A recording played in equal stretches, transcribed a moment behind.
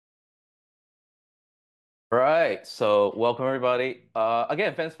Right, so welcome everybody.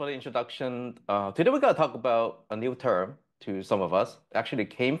 Again, thanks for the introduction. Today we're going to talk about a new term to some of us. Actually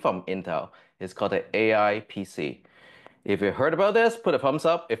came from Intel. It's called the AI PC. If you heard about this, put a thumbs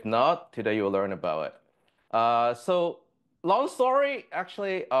up. If not, today you'll learn about it. So long story,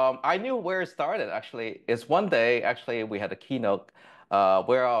 actually, I knew where it started, actually. It's one day, actually, we had a keynote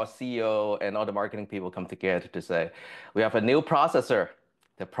where our CEO and all the marketing people come together to say, we have a new processor.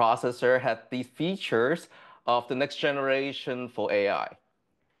 The processor had these features of the next generation for AI.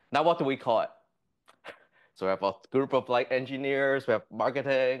 Now, what do we call it? So we have a group of like engineers, we have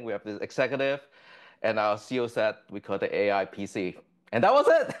marketing, we have this executive, and our CEO said we call it the AI PC. And that was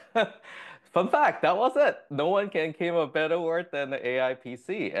it. Fun fact, that was it. No one can came a better word than the AI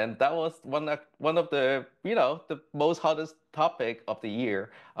PC. And that was one of the, the most hottest topic of the year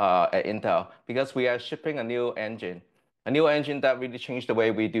at Intel because we are shipping a new engine that really changed the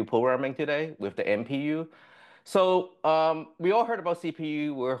way we do programming today with the NPU. So we all heard about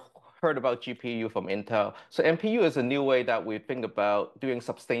CPU, we heard about GPU from Intel. So NPU is a new way that we think about doing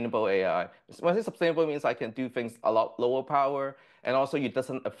sustainable AI. When I say sustainable, it means I can do things a lot lower power, and also it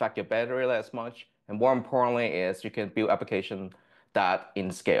doesn't affect your battery as much. And more importantly is you can build application that in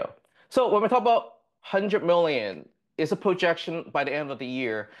scale. So when we talk about 100 million, it's a projection by the end of the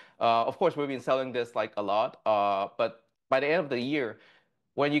year. Of course, we've been selling this like a lot, but by the end of the year,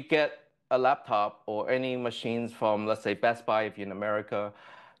 when you get a laptop or any machines from, let's say, Best Buy, if you're in America,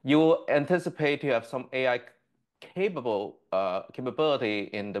 you will anticipate to have some AI capability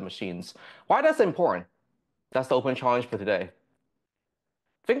in the machines. Why that's important? That's the open challenge for today.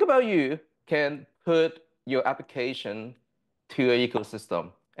 Think about you can put your application to an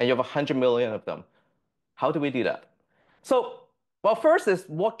ecosystem, and you have 100 million of them. How do we do that? So, well, first is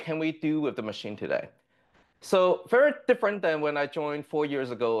what can we do with the machine today? So very different than when I joined 4 years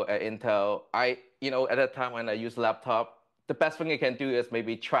ago at Intel. At that time when I used laptop, the best thing I can do is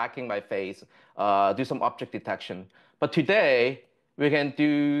maybe tracking my face, do some object detection. But today, we can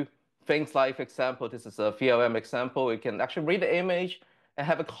do things like, for example, this is a VLM example. We can actually read the image and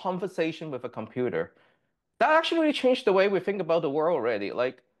have a conversation with a computer. That actually really changed the way we think about the world already.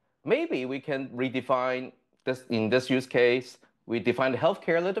 Like maybe we can redefine this in this use case. We define the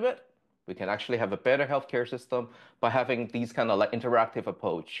healthcare a little bit. We can actually have a better healthcare system by having these kind of like interactive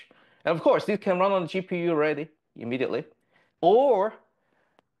approach. And of course, these can run on the GPU already immediately. Or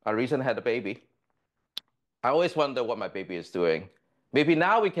I recently had a baby. I always wonder what my baby is doing. Maybe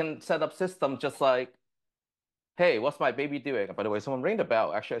now we can set up system just like, hey, what's my baby doing? By the way, someone ring the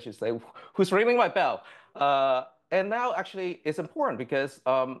bell. Actually, I should say, who's ringing my bell? And now actually it's important because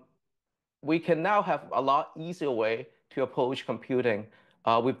we can now have a lot easier way to approach computing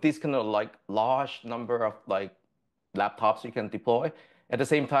with this kind of like large number of like laptops you can deploy at the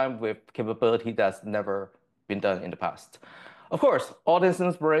same time with capability that's never been done in the past. Of course, all this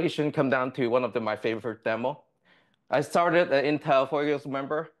inspiration come down to one of my favorite demo. I started at Intel 4 years,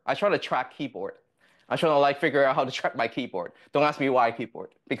 remember? I try to track keyboard. I try to like figure out how to track my keyboard. Don't ask me why keyboard,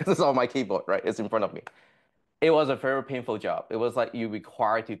 because it's on my keyboard, right? It's in front of me. It was a very painful job. It was like you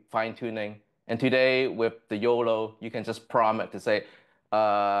required to fine tuning. And today with the YOLO, you can just prompt it to say,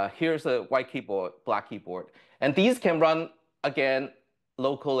 here's a white keyboard, black keyboard. And these can run again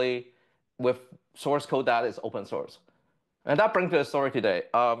locally with source code that is open source. And that brings me to the story today.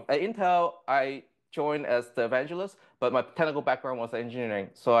 At Intel, I joined as the evangelist, but my technical background was engineering.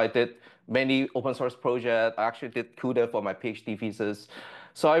 So I did many open source projects. I actually did CUDA for my PhD thesis.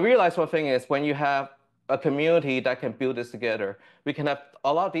 So I realized one thing is when you have a community that can build this together, we can have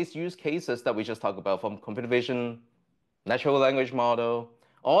a lot of these use cases that we just talked about from computer vision, natural language model,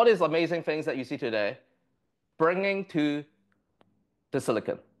 all these amazing things that you see today, bringing to the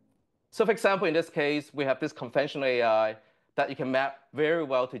silicon. So for example, in this case, we have this conventional AI that you can map very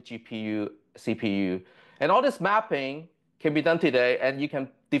well to GPU, CPU. And all this mapping can be done today, and you can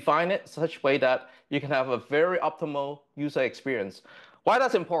define it such a way that you can have a very optimal user experience. Why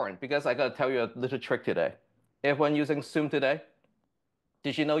that's important? Because I gotta tell you a little trick today. Everyone using Zoom today,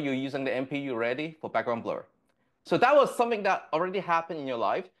 did you know you're using the NPU already for background blur? So that was something that already happened in your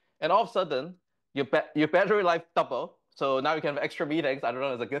life, and all of a sudden, your battery life double. So now you can have extra meetings. I don't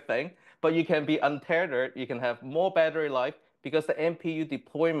know, it's a good thing, but you can be untethered. You can have more battery life because the NPU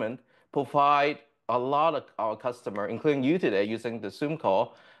deployment provide a lot of our customer, including you today, using the Zoom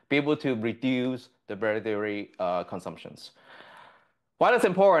call, be able to reduce the battery consumptions. Why that's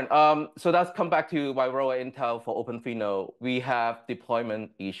important? So that's come back to my role at Intel for OpenFino. We have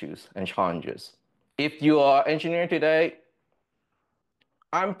deployment issues and challenges. If you are engineering today,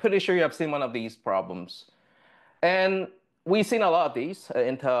 I'm pretty sure you have seen one of these problems. And we've seen a lot of these at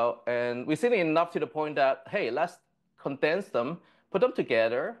Intel, and we've seen enough to the point that, hey, let's condense them, put them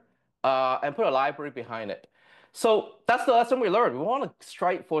together, and put a library behind it. So that's the lesson we learned. We want to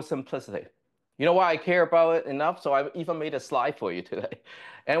strive for simplicity. You know why I care about it enough? So I even made a slide for you today.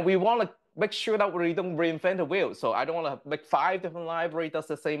 And we want to make sure that we don't reinvent the wheel. So I don't want to make 5 different libraries that's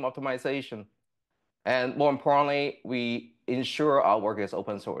the same optimization. And more importantly, we ensure our work is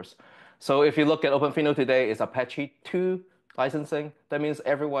open source. So if you look at OpenFino today, it's Apache 2 licensing. That means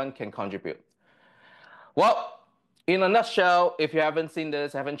everyone can contribute. Well, in a nutshell, if you haven't seen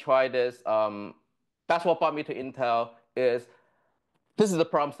this, haven't tried this, that's what brought me to Intel is this is the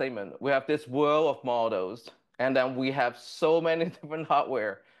problem statement. We have this world of models, and then we have so many different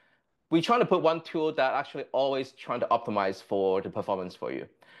hardware. We're trying to put one tool that actually always trying to optimize for the performance for you.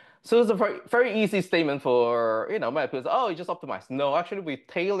 So it's a very easy statement for, many people say, oh, you just optimize. No, actually we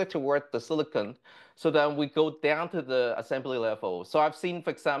tailor toward the silicon. So then we go down to the assembly level. So I've seen,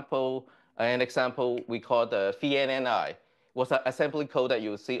 for example, an example we call the VNNI was an assembly code that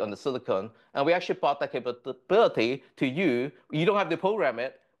you see on the silicon. And we actually brought that capability to you. You don't have to program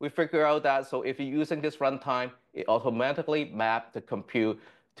it. We figure out that, so if you're using this runtime, it automatically maps the compute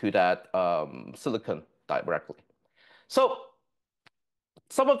to that silicon directly. So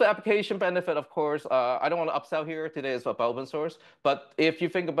some of the application benefit, of course, I don't want to upsell here. Today is about open source. But if you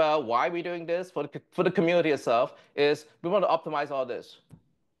think about why we're doing this for the community itself, is we want to optimize all this.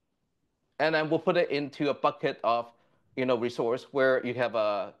 And then we'll put it into a bucket of resource where you have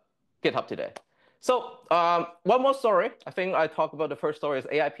a GitHub today. So one more story. I think I talked about the first story is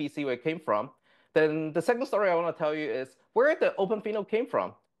AI PC, where it came from. Then the second story I want to tell you is where the OpenFino came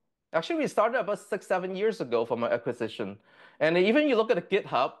from. Actually, we started about 6, 7 years ago from an acquisition. And even you look at the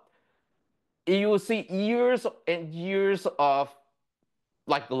GitHub, you will see years and years of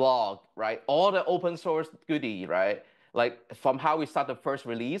like log, right? All the open source goodie, right? Like from how we start the first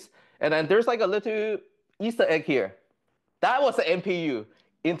release. And then there's like a little Easter egg here. That was the MPU.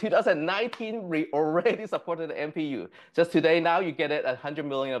 In 2019, we already supported the MPU. Just today, now you get it 100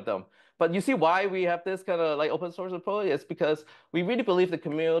 million of them. But you see why we have this kind of like open source approach? It's because we really believe the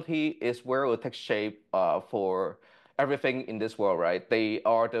community is where it will take shape for everything in this world, right? They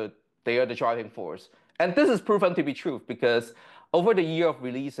are the driving force. And this is proven to be true because over the year of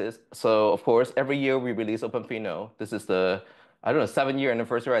releases, so of course, every year we release OpenFino. This is the, I don't know, 7-year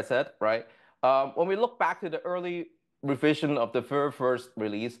anniversary, I said, right? When we look back to the early revision of the very first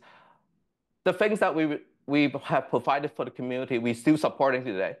release, the things that we have provided for the community, we still supporting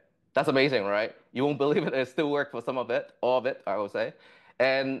today. That's amazing, right? You won't believe it. It still works for some of it, all of it, I would say.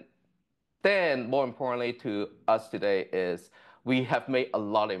 And then, more importantly to us today is we have made a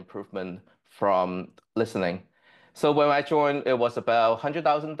lot of improvement from listening. So when I joined, it was about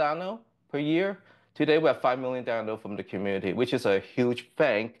 100,000 download per year. Today, we have 5 million download from the community, which is a huge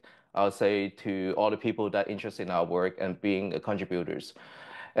thank, I would say, to all the people that are interested in our work and being contributors.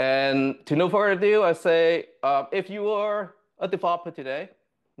 And to no further ado, I say, if you are a developer today,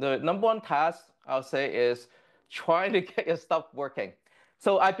 the number one task I would say is trying to get your stuff working.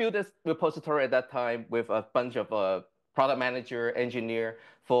 So I built this repository at that time with a bunch of product manager, engineer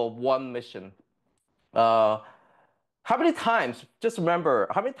for one mission. Uh, how many times, just remember,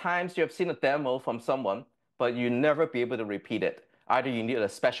 how many times you have seen a demo from someone, but you never be able to repeat it? Either you need a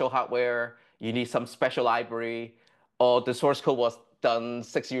special hardware, you need some special library, or the source code was done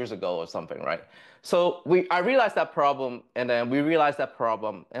 6 years ago or something, right? So I realized that problem, and then we realized that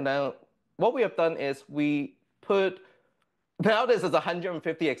problem, and then what we have done is we put now this is a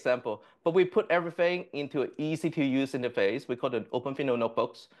 150 example, but we put everything into an easy to use interface. We call it OpenFino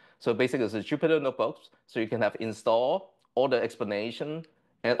notebooks. So basically it's a Jupyter notebooks. So you can have install, all the explanation,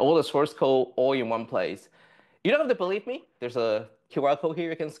 and all the source code all in one place. You don't have to believe me. There's a QR code here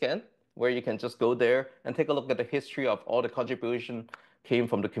you can scan where you can just go there and take a look at the history of all the contribution came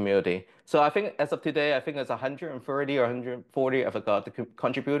from the community. So I think as of today, I think it's 130 or 140, I forgot the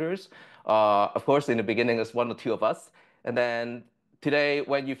contributors. Of course, in the beginning, it's 1 or 2 of us. And then today,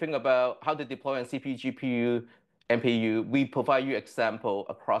 when you think about how to deploy on CPU, GPU, NPU, we provide you example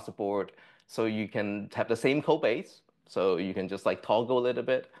across the board. So you can have the same code base. So you can just like toggle a little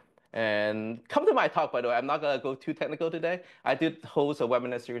bit. And come to my talk, by the way. I'm not going to go too technical today. I did host a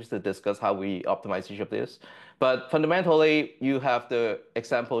webinar series to discuss how we optimize each of this. But fundamentally, you have the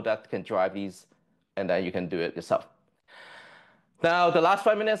example that can drive these, and then you can do it yourself. Now, the last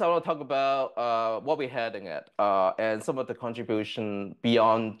 5 minutes, I want to talk about what we're heading at and some of the contribution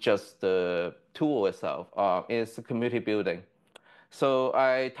beyond just the tool itself is the community building. So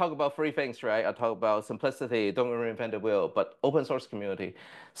I talk about 3 things, right? I talk about simplicity, don't reinvent the wheel, but open source community.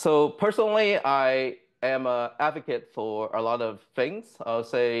 So personally, I am an advocate for a lot of things. I'll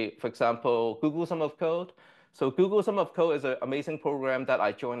say, for example, Google Summer of Code. So Google Summer of Code is an amazing program that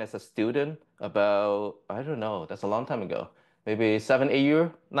I joined as a student about, I don't know, that's a long time ago. Maybe 7, 8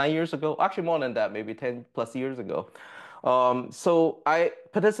 years, 9 years ago. Actually, more than that, maybe 10 plus years ago. So I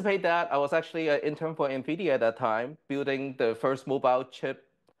participated that. I was actually an intern for NVIDIA at that time, building the first mobile chip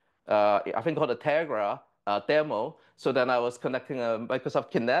I think called a Tegra demo. So then I was connecting a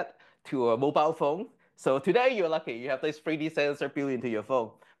Microsoft Kinect to a mobile phone. So today you're lucky, you have this 3D sensor built into your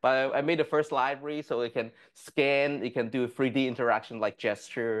phone. But I made the first library so it can scan, it can do 3D interaction like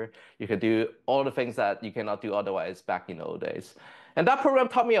gesture, you can do all the things that you cannot do otherwise back in the old days. And that program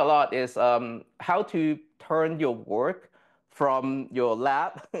taught me a lot is how to turn your work from your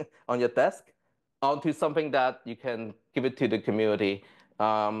lab on your desk onto something that you can give it to the community.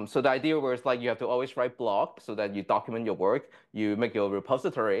 So the idea was like you have to always write blog so that you document your work, you make your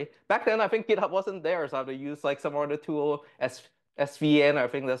repository. Back then, I think GitHub wasn't there, so I had to use like some other tool, SVN, I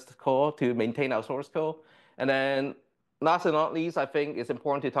think that's called, to maintain our source code. And then last and not least, I think it's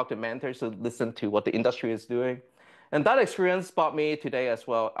important to talk to mentors to listen to what the industry is doing. And that experience brought me today as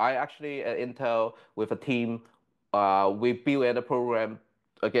well. I actually at Intel with a team, we built a program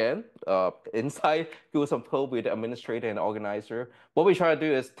again, inside Google some code with the administrator and organizer. What we try to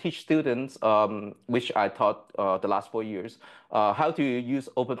do is teach students, which I taught the last 4 years, how to use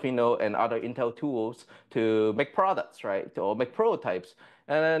OpenFino and other Intel tools to make products, right, or make prototypes.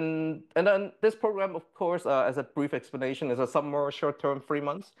 And then this program, of course, as a brief explanation, is a summer short-term 3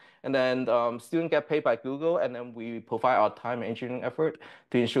 months, and then students get paid by Google, and then we provide our time and engineering effort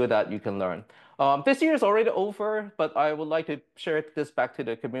to ensure that you can learn. This year is already over, but I would like to share this back to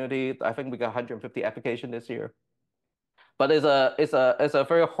the community. I think we got 150 applications this year. But it's a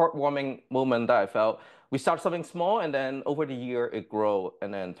very heartwarming moment that I felt. We start something small, and then over the year it grow,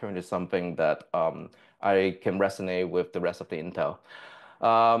 and then turn to something that I can resonate with the rest of the Intel.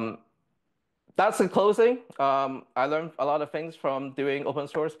 Um, that's the closing. I learned a lot of things from doing open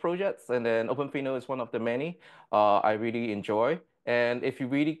source projects, and then OpenFino is one of the many I really enjoy. And if you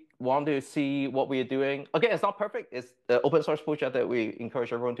really want to see what we are doing, again, it's not perfect. It's the open source project that we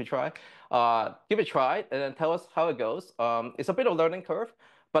encourage everyone to try. Give it a try, and then tell us how it goes. It's a bit of a learning curve,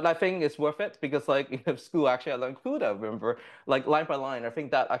 but I think it's worth it because, like in school, actually, I learned CUDA. Remember, like line by line. I think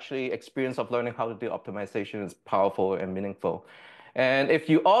that actually experience of learning how to do optimization is powerful and meaningful. And if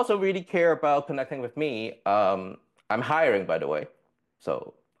you also really care about connecting with me, I'm hiring, by the way.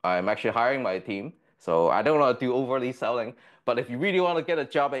 So I'm actually hiring my team. So I don't want to do overly selling, but if you really want to get a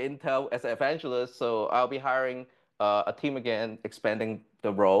job at Intel as an evangelist, so I'll be hiring a team again, expanding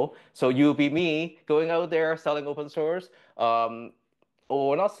the role. So you'll be me going out there selling open source,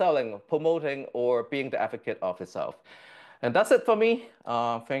 or not selling, promoting, or being the advocate of itself. And that's it for me.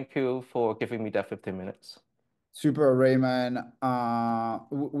 Thank you for giving me that 15 minutes. Super, Raymond.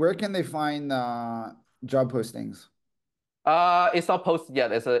 Where can they find job postings? It's not posted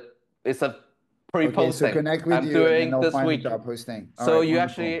yet. It's a Okay, so pre-posting connect with I'm you and then doing they'll this find the week. job posting. All So right, you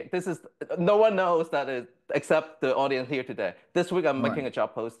wonderful. actually, this is no one knows that it except the audience here today. This week I'm All right. making a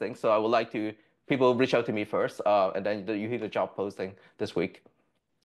job posting, so I would like to people reach out to me first, and then you hear the job posting this week.